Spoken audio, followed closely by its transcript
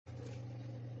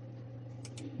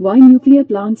Why nuclear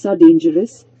plants are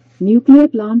dangerous? Nuclear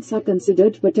plants are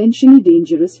considered potentially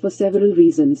dangerous for several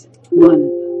reasons.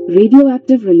 1.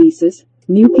 Radioactive releases.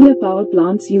 Nuclear power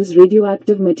plants use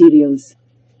radioactive materials.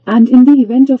 And in the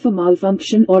event of a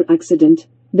malfunction or accident,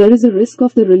 there is a risk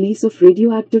of the release of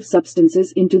radioactive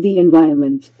substances into the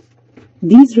environment.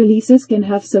 These releases can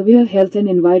have severe health and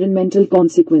environmental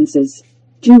consequences.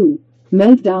 2.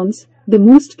 Meltdowns. The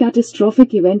most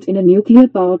catastrophic event in a nuclear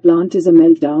power plant is a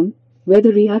meltdown, where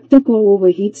the reactor core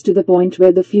overheats to the point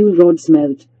where the fuel rods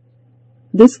melt.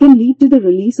 This can lead to the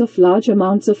release of large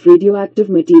amounts of radioactive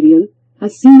material,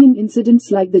 as seen in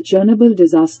incidents like the Chernobyl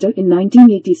disaster in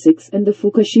 1986 and the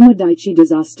Fukushima Daiichi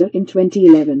disaster in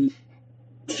 2011.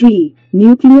 3.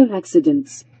 Nuclear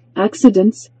accidents.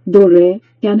 Accidents, though rare,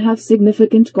 can have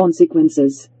significant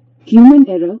consequences. Human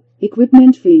error,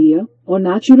 equipment failure, or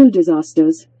natural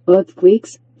disasters,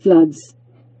 earthquakes, floods,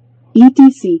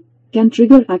 etc., can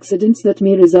trigger accidents that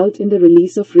may result in the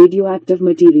release of radioactive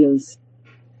materials.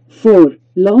 4.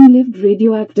 Long-lived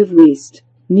radioactive waste.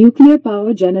 Nuclear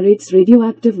power generates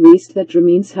radioactive waste that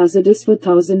remains hazardous for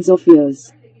thousands of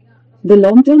years. The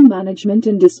long-term management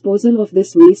and disposal of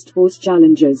this waste pose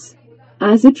challenges,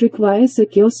 as it requires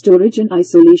secure storage and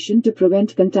isolation to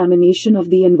prevent contamination of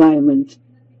the environment.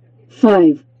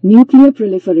 5. Nuclear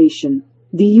proliferation.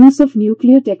 The use of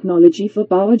nuclear technology for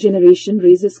power generation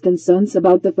raises concerns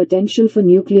about the potential for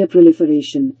nuclear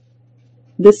proliferation.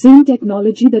 The same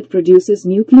technology that produces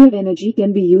nuclear energy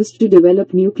can be used to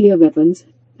develop nuclear weapons,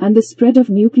 and the spread of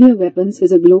nuclear weapons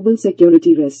is a global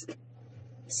security risk.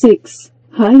 6.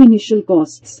 High initial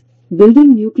costs.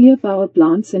 Building nuclear power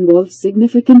plants involves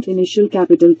significant initial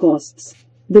capital costs.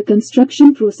 The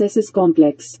construction process is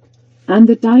complex, and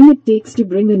the time it takes to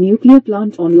bring a nuclear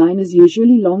plant online is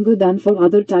usually longer than for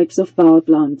other types of power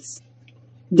plants.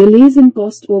 Delays and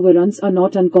cost overruns are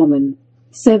not uncommon.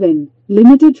 7.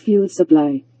 Limited fuel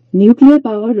supply. Nuclear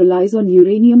power relies on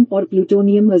uranium or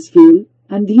plutonium as fuel,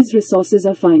 and these resources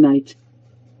are finite.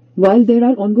 While there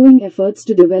are ongoing efforts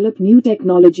to develop new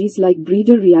technologies like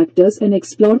breeder reactors and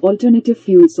explore alternative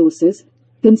fuel sources,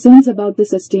 concerns about the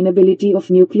sustainability of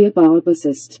nuclear power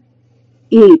persist.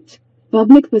 8.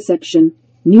 Public perception.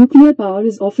 Nuclear power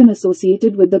is often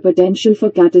associated with the potential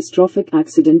for catastrophic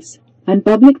accidents, and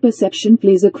public perception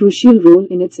plays a crucial role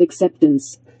in its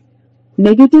acceptance.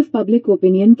 Negative public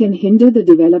opinion can hinder the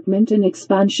development and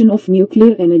expansion of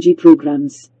nuclear energy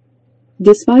programs.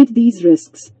 Despite these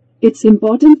risks, it's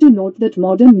important to note that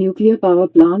modern nuclear power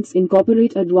plants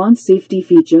incorporate advanced safety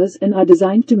features and are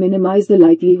designed to minimize the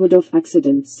likelihood of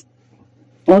accidents.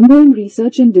 Ongoing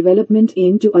research and development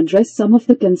aim to address some of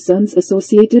the concerns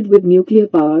associated with nuclear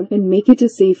power and make it a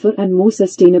safer and more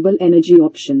sustainable energy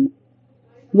option.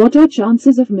 What are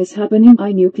chances of mishap in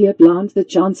a nuclear plant? The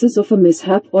chances of a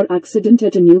mishap or accident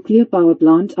at a nuclear power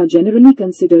plant are generally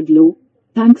considered low,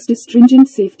 thanks to stringent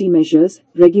safety measures,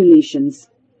 regulations,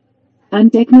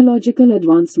 and technological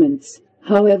advancements.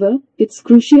 However, it's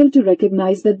crucial to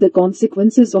recognize that the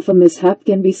consequences of a mishap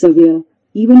can be severe,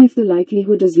 even if the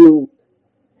likelihood is low.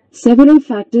 Several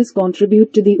factors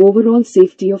contribute to the overall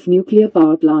safety of nuclear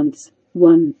power plants.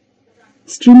 1.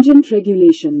 Stringent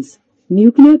regulations.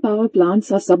 Nuclear power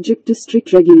plants are subject to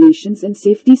strict regulations and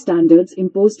safety standards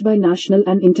imposed by national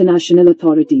and international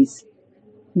authorities.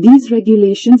 These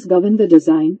regulations govern the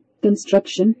design,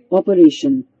 construction,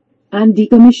 operation, and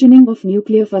decommissioning of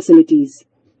nuclear facilities.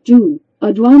 2.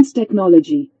 Advanced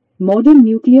technology. Modern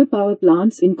nuclear power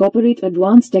plants incorporate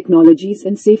advanced technologies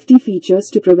and safety features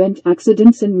to prevent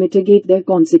accidents and mitigate their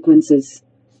consequences.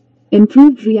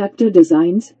 Improved reactor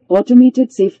designs,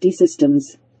 automated safety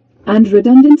systems, and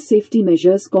redundant safety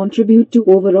measures contribute to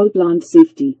overall plant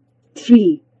safety.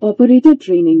 3. Operator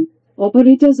training.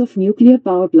 Operators of nuclear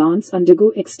power plants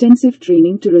undergo extensive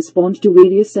training to respond to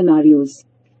various scenarios,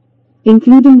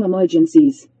 including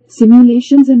emergencies.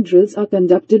 Simulations and drills are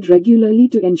conducted regularly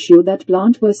to ensure that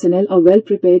plant personnel are well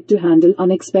prepared to handle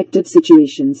unexpected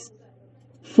situations.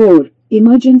 4.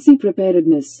 Emergency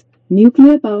preparedness.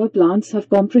 Nuclear power plants have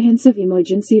comprehensive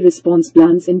emergency response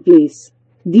plans in place.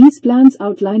 These plans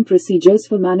outline procedures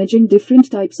for managing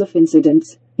different types of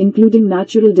incidents, including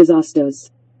natural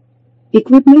disasters,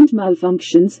 equipment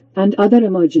malfunctions, and other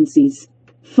emergencies.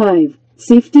 5.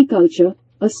 Safety culture.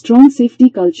 A strong safety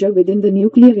culture within the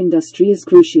nuclear industry is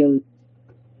crucial.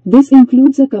 This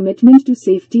includes a commitment to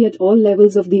safety at all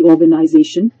levels of the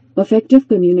organization, effective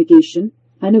communication,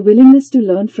 and a willingness to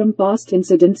learn from past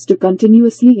incidents to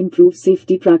continuously improve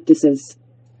safety practices.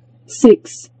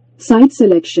 6. Site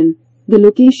selection. The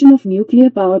location of nuclear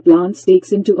power plants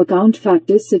takes into account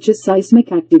factors such as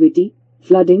seismic activity,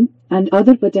 flooding, and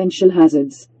other potential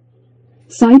hazards.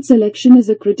 Site selection is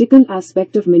a critical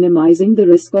aspect of minimizing the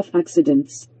risk of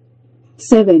accidents.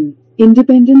 7.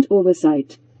 Independent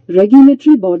oversight.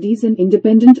 Regulatory bodies and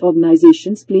independent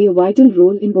organizations play a vital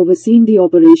role in overseeing the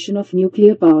operation of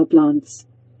nuclear power plants.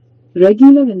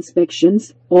 Regular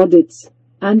inspections, audits,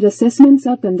 and assessments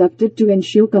are conducted to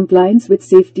ensure compliance with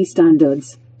safety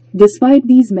standards. Despite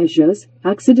these measures,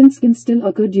 accidents can still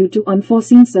occur due to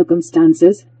unforeseen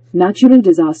circumstances, natural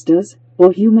disasters,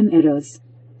 or human errors.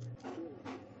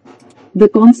 The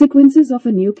consequences of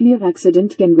a nuclear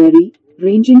accident can vary,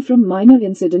 ranging from minor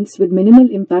incidents with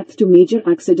minimal impact to major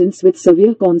accidents with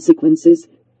severe consequences,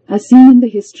 as seen in the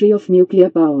history of nuclear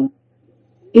power.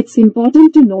 It's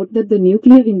important to note that the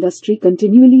nuclear industry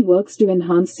continually works to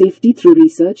enhance safety through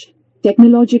research,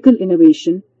 technological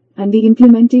innovation, and the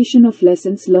implementation of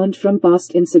lessons learned from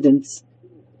past incidents.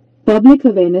 Public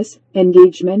awareness,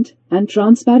 engagement, and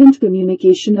transparent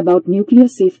communication about nuclear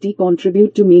safety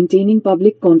contribute to maintaining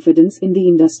public confidence in the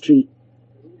industry.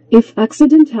 If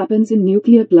accident happens in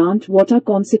nuclear plant, what are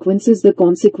consequences? The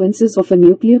consequences of a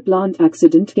nuclear plant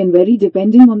accident can vary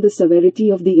depending on the severity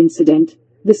of the incident,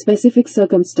 the specific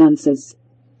circumstances,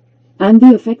 and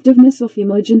the effectiveness of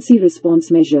emergency response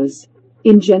measures.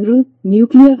 In general,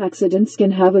 nuclear accidents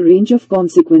can have a range of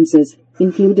consequences,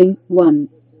 including 1.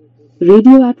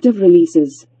 Radioactive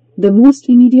releases. The most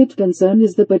immediate concern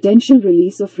is the potential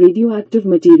release of radioactive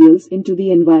materials into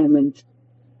the environment.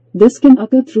 This can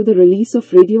occur through the release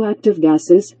of radioactive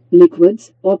gases,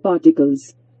 liquids, or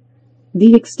particles.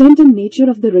 The extent and nature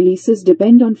of the releases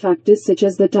depend on factors such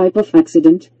as the type of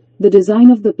accident, the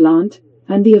design of the plant,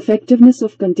 and the effectiveness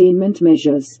of containment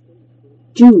measures.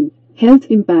 2. Health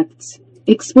impacts.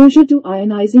 Exposure to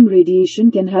ionizing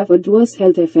radiation can have adverse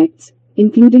health effects,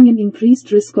 including an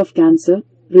increased risk of cancer,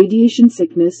 radiation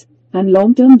sickness, and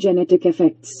long-term genetic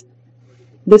effects.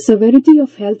 The severity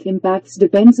of health impacts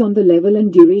depends on the level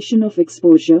and duration of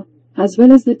exposure, as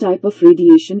well as the type of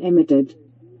radiation emitted.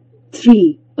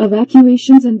 3.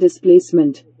 Evacuations and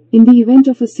displacement. In the event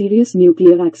of a serious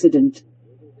nuclear accident,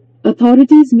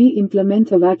 authorities may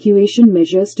implement evacuation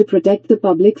measures to protect the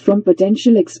public from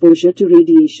potential exposure to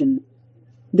radiation.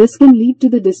 This can lead to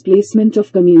the displacement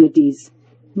of communities,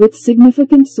 with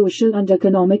significant social and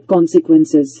economic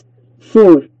consequences.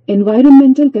 4.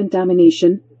 Environmental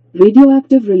contamination.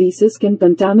 Radioactive releases can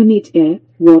contaminate air,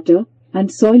 water, and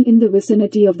soil in the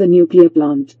vicinity of the nuclear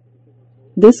plant.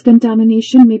 This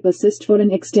contamination may persist for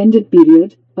an extended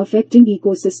period, affecting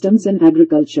ecosystems and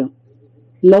agriculture.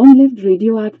 Long-lived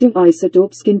radioactive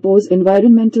isotopes can pose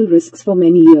environmental risks for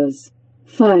many years.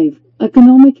 5.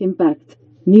 Economic impact.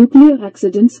 Nuclear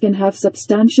accidents can have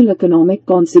substantial economic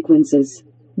consequences.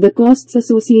 The costs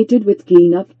associated with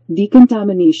cleanup,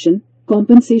 decontamination,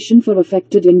 compensation for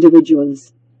affected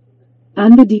individuals,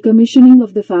 and the decommissioning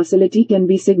of the facility can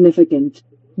be significant.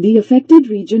 The affected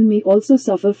region may also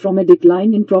suffer from a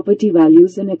decline in property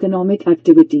values and economic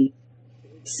activity.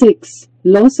 6.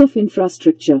 Loss of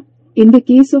infrastructure. In the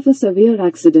case of a severe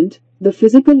accident, the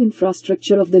physical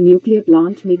infrastructure of the nuclear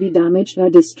plant may be damaged or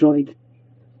destroyed.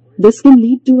 This can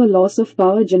lead to a loss of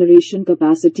power generation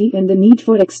capacity and the need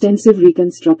for extensive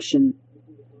reconstruction.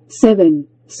 7.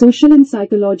 Social and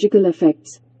psychological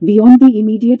effects. Beyond the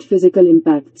immediate physical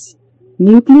impacts,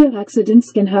 nuclear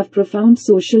accidents can have profound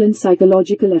social and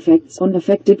psychological effects on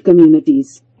affected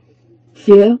communities.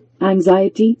 Fear,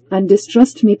 anxiety, and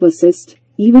distrust may persist,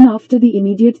 even after the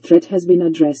immediate threat has been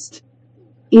addressed.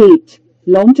 8.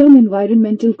 Long-term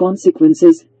environmental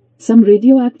consequences. Some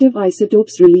radioactive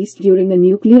isotopes released during a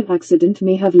nuclear accident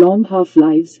may have long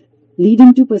half-lives,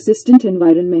 leading to persistent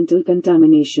environmental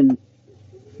contamination.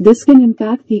 This can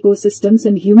impact ecosystems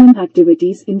and human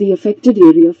activities in the affected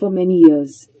area for many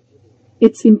years.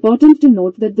 It's important to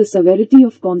note that the severity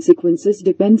of consequences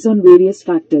depends on various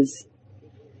factors,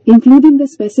 including the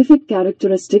specific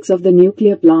characteristics of the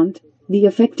nuclear plant, the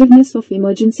effectiveness of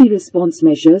emergency response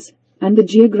measures, and the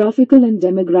geographical and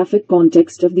demographic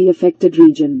context of the affected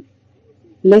region.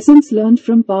 Lessons learned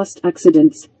from past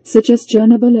accidents, such as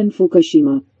Chernobyl and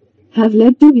Fukushima, have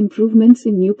led to improvements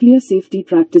in nuclear safety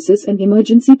practices and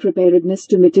emergency preparedness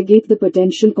to mitigate the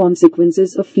potential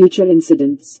consequences of future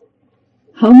incidents.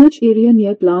 How much area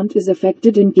near plant is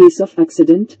affected in case of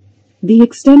accident? The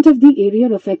extent of the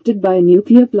area affected by a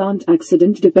nuclear plant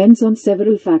accident depends on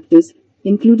several factors,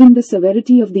 including the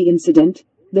severity of the incident,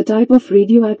 the type of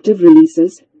radioactive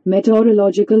releases,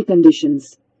 meteorological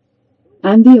conditions,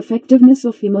 and the effectiveness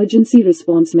of emergency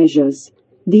response measures.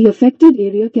 The affected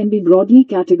area can be broadly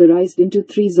categorized into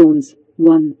 3 zones.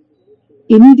 1.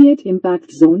 Immediate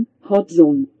impact zone, hot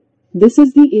zone. This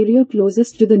is the area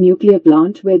closest to the nuclear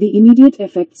plant where the immediate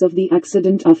effects of the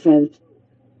accident are felt.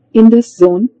 In this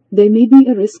zone, there may be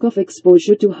a risk of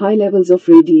exposure to high levels of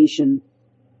radiation,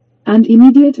 and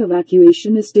immediate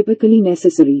evacuation is typically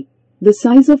necessary. The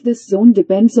size of this zone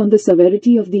depends on the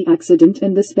severity of the accident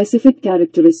and the specific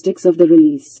characteristics of the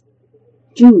release.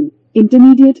 2.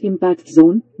 Intermediate impact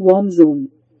zone, warm zone.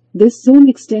 This zone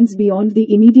extends beyond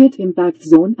the immediate impact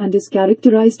zone and is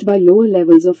characterized by lower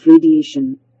levels of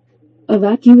radiation.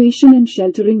 Evacuation and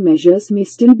sheltering measures may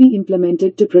still be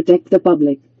implemented to protect the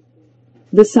public.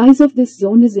 The size of this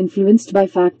zone is influenced by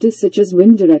factors such as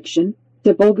wind direction,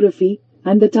 topography,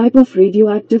 and the type of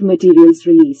radioactive materials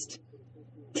released.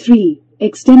 3.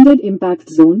 Extended impact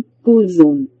zone, cold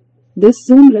zone. This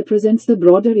zone represents the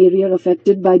broader area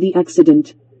affected by the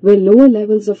accident, where lower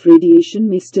levels of radiation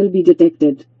may still be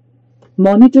detected.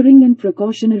 Monitoring and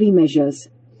precautionary measures,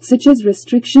 such as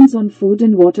restrictions on food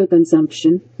and water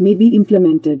consumption, may be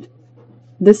implemented.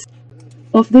 The size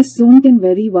of this zone can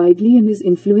vary widely and is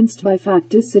influenced by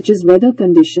factors such as weather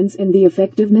conditions and the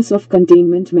effectiveness of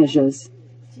containment measures.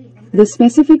 The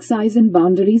specific size and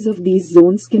boundaries of these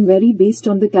zones can vary based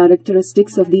on the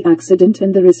characteristics of the accident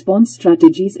and the response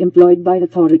strategies employed by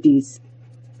authorities.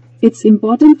 It's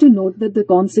important to note that the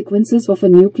consequences of a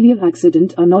nuclear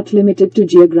accident are not limited to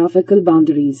geographical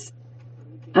boundaries,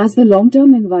 as the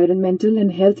long-term environmental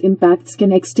and health impacts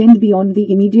can extend beyond the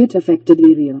immediate affected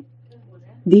area.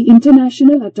 The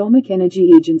International Atomic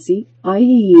Energy Agency,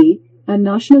 IAEA, and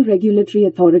national regulatory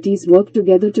authorities work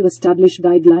together to establish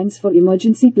guidelines for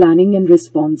emergency planning and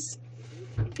response,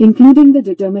 including the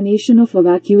determination of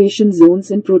evacuation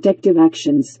zones and protective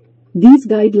actions. These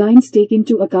guidelines take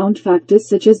into account factors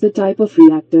such as the type of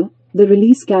reactor, the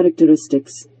release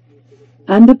characteristics,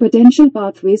 and the potential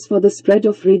pathways for the spread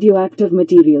of radioactive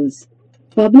materials.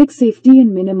 Public safety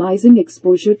and minimizing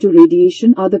exposure to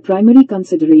radiation are the primary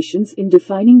considerations in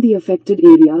defining the affected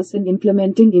areas and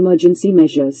implementing emergency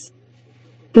measures.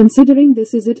 Considering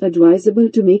this, is it advisable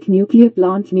to make nuclear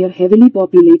plant near heavily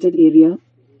populated area?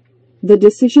 The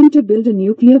decision to build a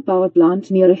nuclear power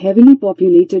plant near a heavily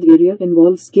populated area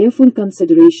involves careful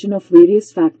consideration of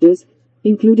various factors,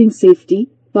 including safety,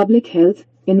 public health,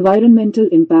 environmental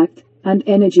impact, and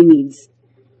energy needs.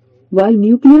 While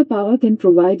nuclear power can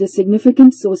provide a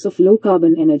significant source of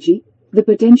low-carbon energy, the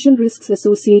potential risks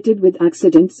associated with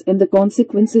accidents and the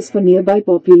consequences for nearby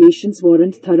populations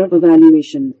warrant thorough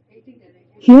evaluation.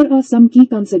 Here are some key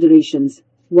considerations.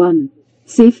 1.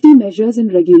 Safety measures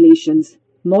and regulations.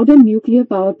 Modern nuclear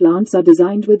power plants are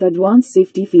designed with advanced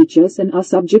safety features and are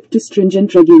subject to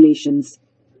stringent regulations.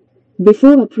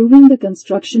 Before approving the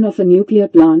construction of a nuclear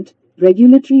plant,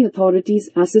 regulatory authorities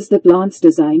assess the plant's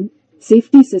design,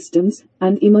 safety systems,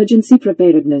 and emergency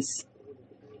preparedness.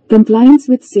 Compliance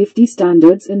with safety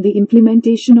standards and the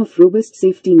implementation of robust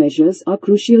safety measures are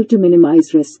crucial to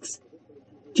minimize risks.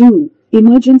 2.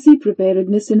 Emergency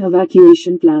preparedness and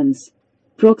evacuation plans.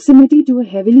 Proximity to a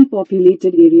heavily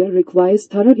populated area requires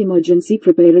thorough emergency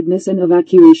preparedness and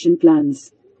evacuation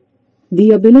plans.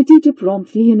 The ability to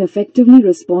promptly and effectively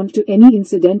respond to any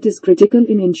incident is critical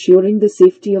in ensuring the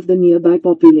safety of the nearby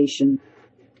population.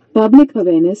 Public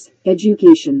awareness,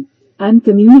 education, and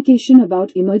communication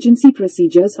about emergency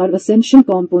procedures are essential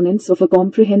components of a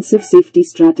comprehensive safety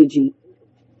strategy.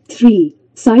 3.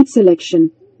 Site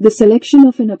selection. The selection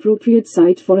of an appropriate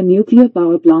site for a nuclear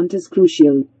power plant is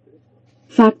crucial.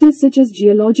 Factors such as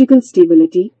geological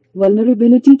stability,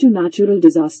 vulnerability to natural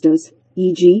disasters,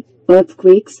 e.g.,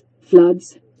 earthquakes,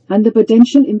 floods, and the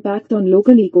potential impact on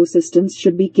local ecosystems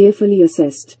should be carefully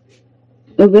assessed.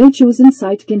 A well-chosen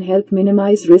site can help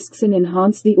minimize risks and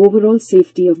enhance the overall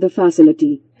safety of the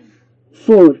facility.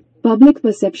 4. Public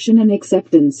perception and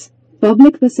acceptance.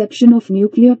 Public perception of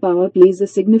nuclear power plays a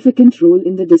significant role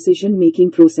in the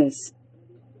decision-making process.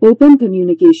 Open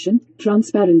communication,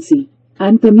 transparency,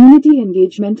 and community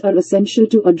engagement are essential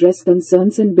to address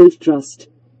concerns and build trust.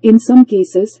 In some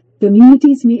cases,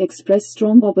 communities may express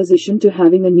strong opposition to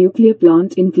having a nuclear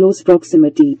plant in close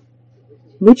proximity,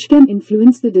 which can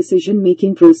influence the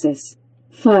decision-making process.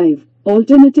 5.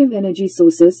 Alternative energy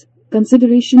sources.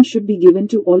 Consideration should be given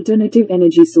to alternative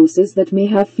energy sources that may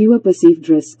have fewer perceived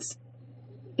risks.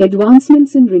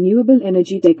 Advancements in renewable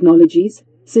energy technologies,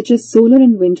 such as solar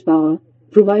and wind power,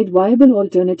 provide viable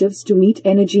alternatives to meet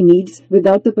energy needs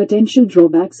without the potential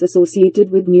drawbacks associated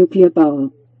with nuclear power.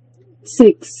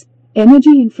 6.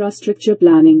 Energy infrastructure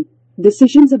planning.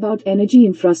 Decisions about energy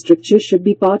infrastructure should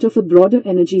be part of a broader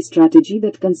energy strategy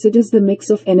that considers the mix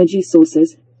of energy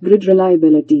sources, grid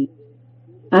reliability,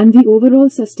 and the overall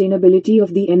sustainability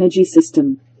of the energy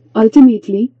system.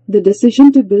 Ultimately, the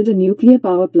decision to build a nuclear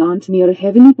power plant near a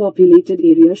heavily populated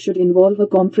area should involve a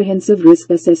comprehensive risk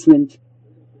assessment,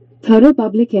 thorough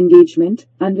public engagement,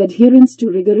 and adherence to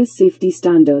rigorous safety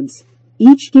standards.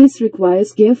 Each case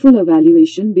requires careful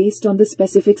evaluation based on the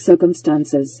specific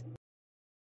circumstances.